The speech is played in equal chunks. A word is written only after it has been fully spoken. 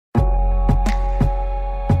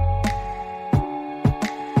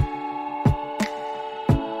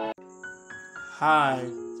Hi,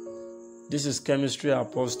 this is Chemistry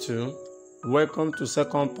Apostle. Welcome to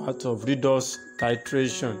second part of redox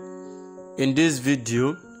titration. In this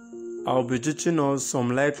video, I'll be teaching us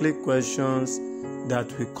some likely questions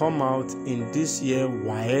that will come out in this year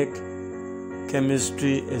Waec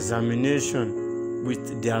chemistry examination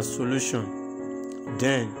with their solution.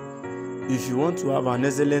 Then, if you want to have an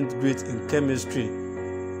excellent grade in chemistry,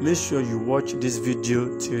 make sure you watch this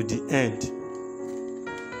video till the end.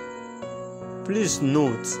 Please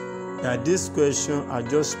note that these questions are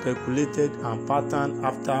just speculated and patterned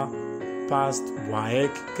after past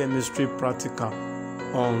Waec chemistry practical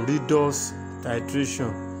on redox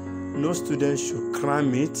titration. No student should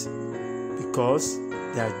cram it because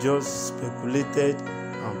they are just speculated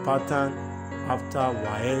and patterned after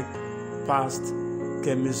Waec past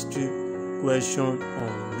chemistry question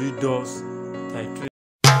on redox titration.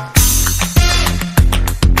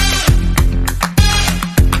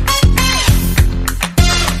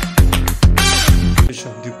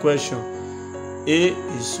 The question: A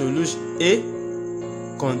is solution A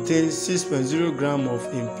contains 6.0 gram of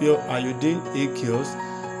impure iodine aqueous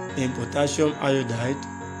in potassium iodide,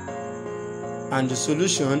 and the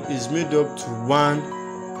solution is made up to 1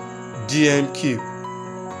 dm cube.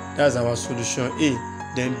 That's our solution A.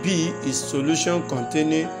 Then B is solution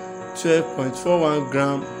containing 12.41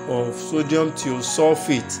 gram of sodium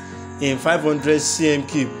thiosulfate in 500 cm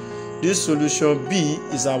cube. This solution B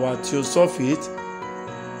is our thiosulfate,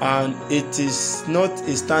 and it is not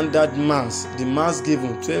a standard mass. The mass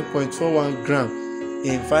given 12.41 gram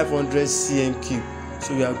in 500 cm cube.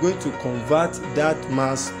 So we are going to convert that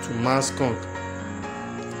mass to mass conc.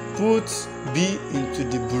 Put B into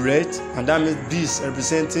the burette, and that means B is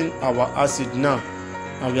representing our acid now.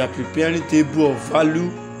 And we are preparing table of value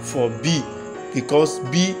for B because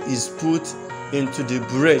B is put into the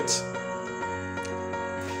burette.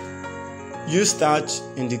 Use starch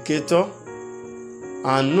indicator.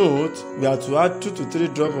 And note, we are to add 2 to 3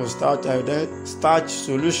 drops of starch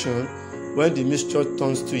solution when the mixture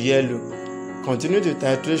turns to yellow. Continue the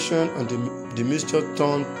titration until the mixture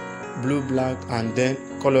turns blue, black, and then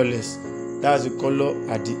colorless. That's the color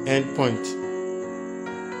at the end point.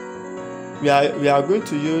 We are going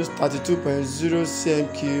to use 32.0 cm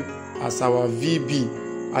cube as our VB.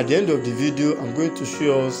 At the end of the video, I'm going to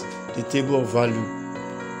show us the table of value.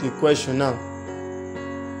 The question now: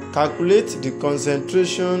 calculate the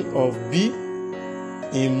concentration of B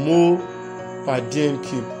in mole per dm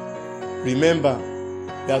cube. Remember,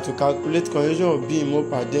 we have to calculate concentration of B in mole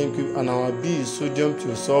per dm cube, and our B is sodium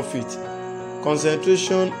thiosulfate.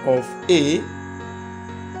 Concentration of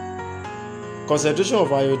concentration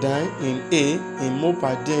of iodine in A in mole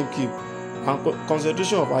per dm cube, and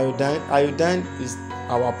concentration of iodine is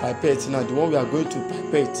our pipette now, the one we are going to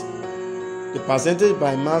pipette. The percentage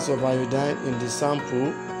by mass of iodine in the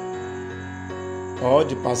sample, or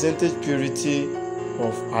the percentage purity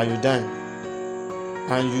of iodine.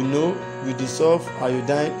 And you know, we dissolve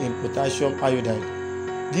iodine in potassium iodide.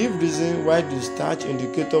 Give reason why the starch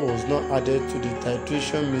indicator was not added to the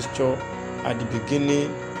titration mixture at the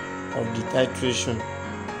beginning of the titration.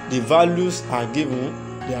 The values are given: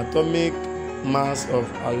 the atomic mass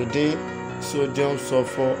of iodine, sodium,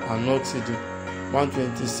 sulfur, and oxygen,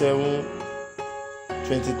 127,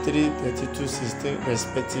 23, 32, 16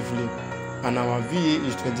 respectively, and our VA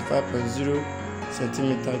is 25.0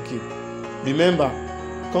 cm cube. Remember,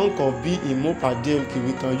 conc of B in mole per dm cube,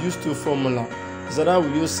 we can use two formulas. It's either we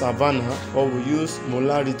use Savannah or we use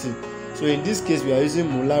molarity. So in this case, we are using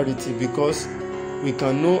molarity because we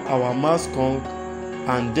can know our mass conc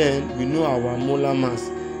and then we know our molar mass.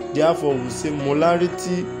 Therefore, we say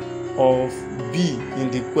molarity of B in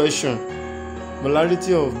the question.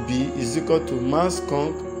 Molarity of B is equal to mass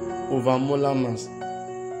conc over molar mass.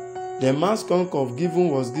 The mass conc of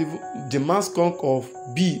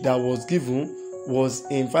B that was given was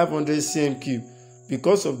in 500 cm cube.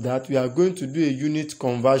 Because of that, we are going to do a unit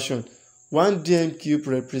conversion. 1 dm cube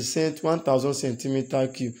represents 1000 cm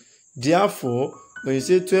cube. Therefore, when you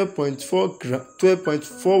say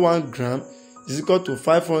 12.41 gram is equal to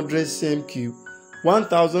 500 cm cube,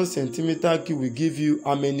 1000 cm cube will give you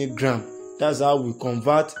how many gram? That's how we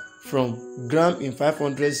convert from gram in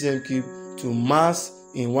 500 cm cube to mass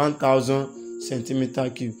in 1000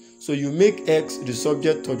 cm cube. So you make X the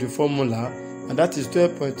subject of the formula, and that is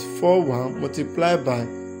 12.41 multiplied by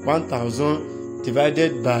 1000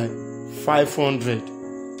 divided by 500.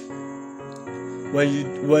 When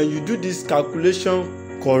you do this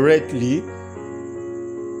calculation correctly,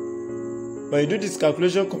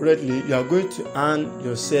 you are going to earn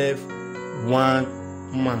yourself 1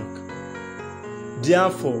 mark.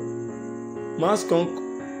 Therefore, mass conc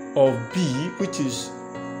of B, which is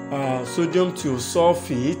sodium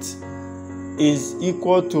thiosulfate, is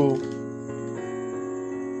equal to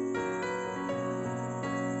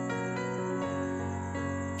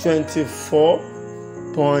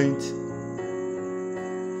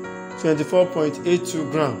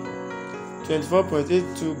 24.82 gram.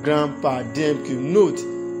 24.82 gram per dm cube. Note,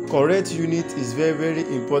 correct unit is very, very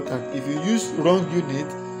important. If you use wrong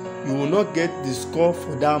unit, you will not get the score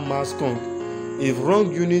for that mass conc. If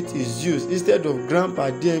wrong unit is used, instead of gram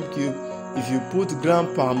per dm cube, if you put gram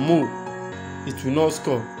per mole, it will not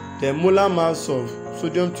score. The molar mass of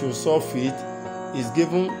sodium thiosulfate is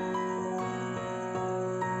given.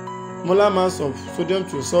 Molar mass of sodium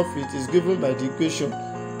thiosulfate is given by the equation,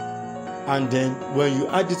 and then when you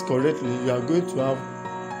add it correctly, you are going to have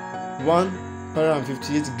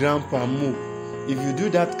 158 gram per mole. If you do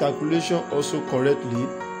that calculation also correctly,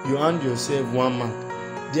 you earn yourself 1 mark.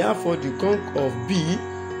 Therefore, the conc of B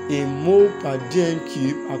in mole per dm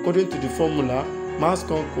cube, according to the formula mass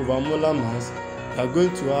conc over molar mass, you are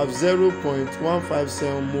going to have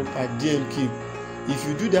 0.157 mole per dm cube. If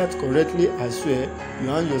you do that correctly, I swear you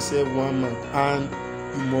earn yourself 1 mark, and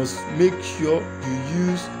you must make sure you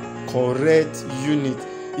use correct unit.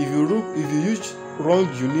 If you use wrong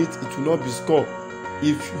unit, it will not be scored.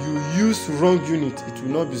 If you use wrong unit, it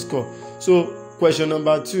will not be scored. So question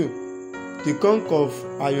number 2, the conc of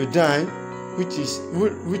iodine,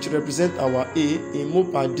 which represent our A in mole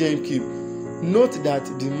per dm cube. Note that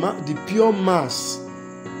the pure mass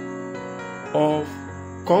of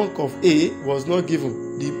conc of A was not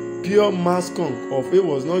given. The pure mass conc of A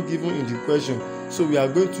was not given in the question, so we are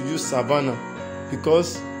going to use Savannah,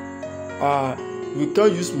 because we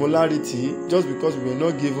can't use molarity just because we were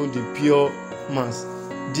not given the pure mass.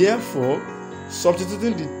 Therefore,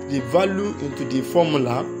 substituting the value into the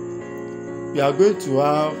formula, we are going to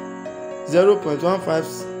have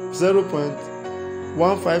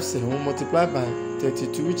 0.157 multiplied by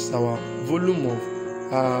 32, which is our volume of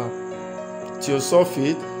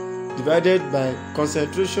thiosulfate, divided by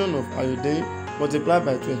concentration of iodine multiplied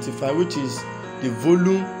by 25, which is the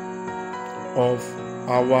volume of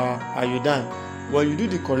our iodine. When you do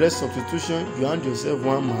the correct substitution, you earn yourself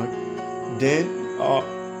 1 mark. Then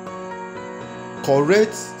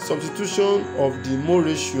correct substitution of the mole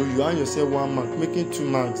ratio, you earn yourself 1 mark, making 2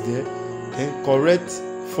 marks there. Then correct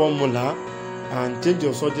formula and change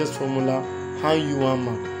your subject's formula, earn you 1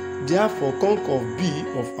 mark. Therefore, conc of B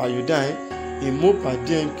of iodine in mole per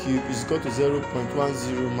dm cube is equal to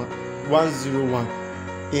 0.101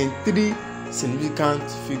 in 3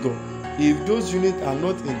 significant figure. If those units are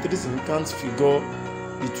not in 3 significant figure,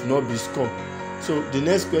 it will not be scored. So the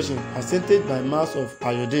next question, percentage by mass of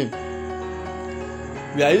iodine.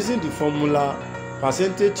 We are using the formula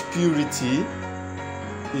percentage purity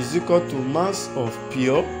is equal to mass of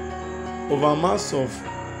pure over mass of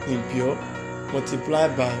impure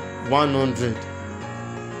multiplied by 100.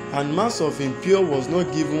 And mass of impure was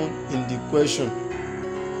not given in the question.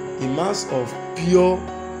 The mass of pure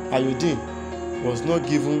iodine was not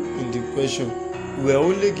given in the question. We were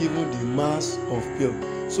only given the mass of pure.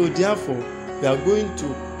 So therefore, we are going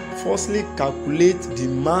to firstly calculate the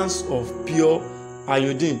mass of pure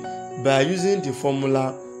iodine by using the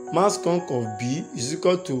formula mass conc of B is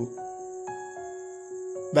equal to,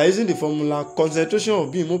 by using the formula concentration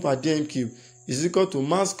of B in mole per dm cube is equal to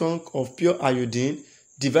mass conc of pure iodine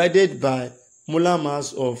divided by molar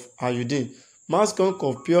mass of iodine. Mass conc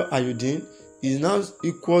of pure iodine is now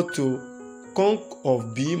equal to conc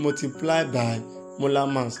of B multiplied by molar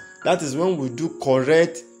mass. That is when we do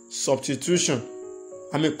correct substitution.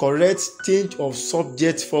 Correct change of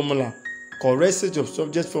subject formula. Correct change of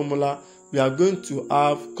subject formula, we are going to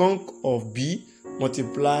have conc of B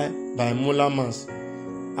multiplied by molar mass.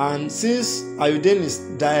 And since iodine is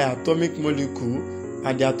diatomic molecule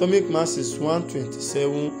and the atomic mass is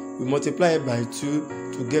 127, we multiply it by 2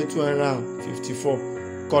 to get 254.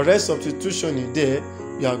 Correct substitution is there,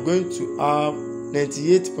 we are going to have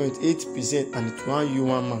 98.8% and it will earn you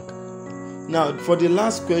 1 mark. Now for the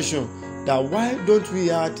last question, that why don't we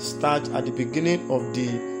add starch at the beginning of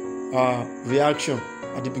the reaction,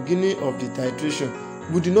 at the beginning of the titration?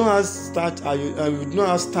 We do not have starch at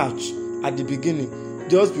the beginning,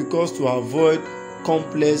 just because to avoid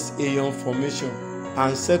complex ion formation,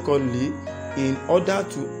 and secondly, in order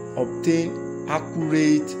to obtain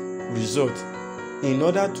accurate result,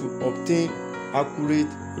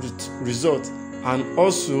 and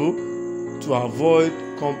also to avoid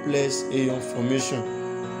complex ion formation.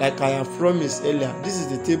 Like I have promised earlier, this is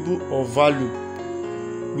the table of value.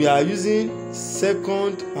 We are using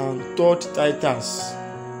second and third titers.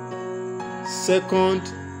 Second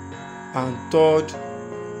and third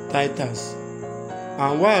titers.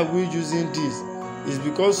 And why are we using this? Is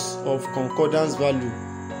because of concordance value.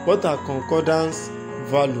 What are concordance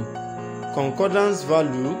value? Concordance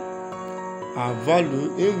value are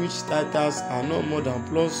value in which titers are not more than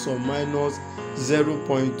plus or minus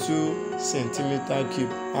 0.2 centimeter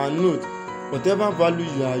cube. And note, whatever value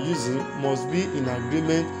you are using must be in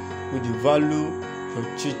agreement with the value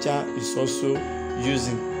your teacher is also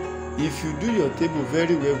using. If you do your table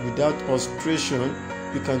very well without ostration,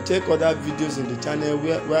 you can check other videos in the channel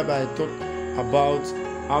whereby I talk about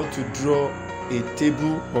how to draw a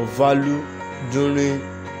table of value during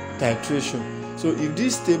titration. So if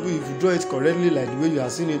this table, if you draw it correctly like the way you are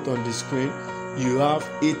seeing it on the screen, you have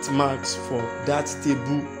 8 marks for that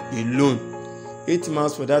table alone. 8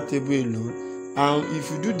 marks for that table alone. And if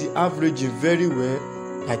you do the averaging very well,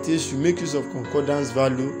 that is, you make use of concordance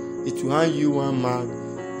value, it will hand you 1 mark.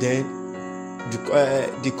 Then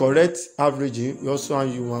the correct averaging will also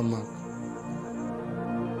hand you 1 mark.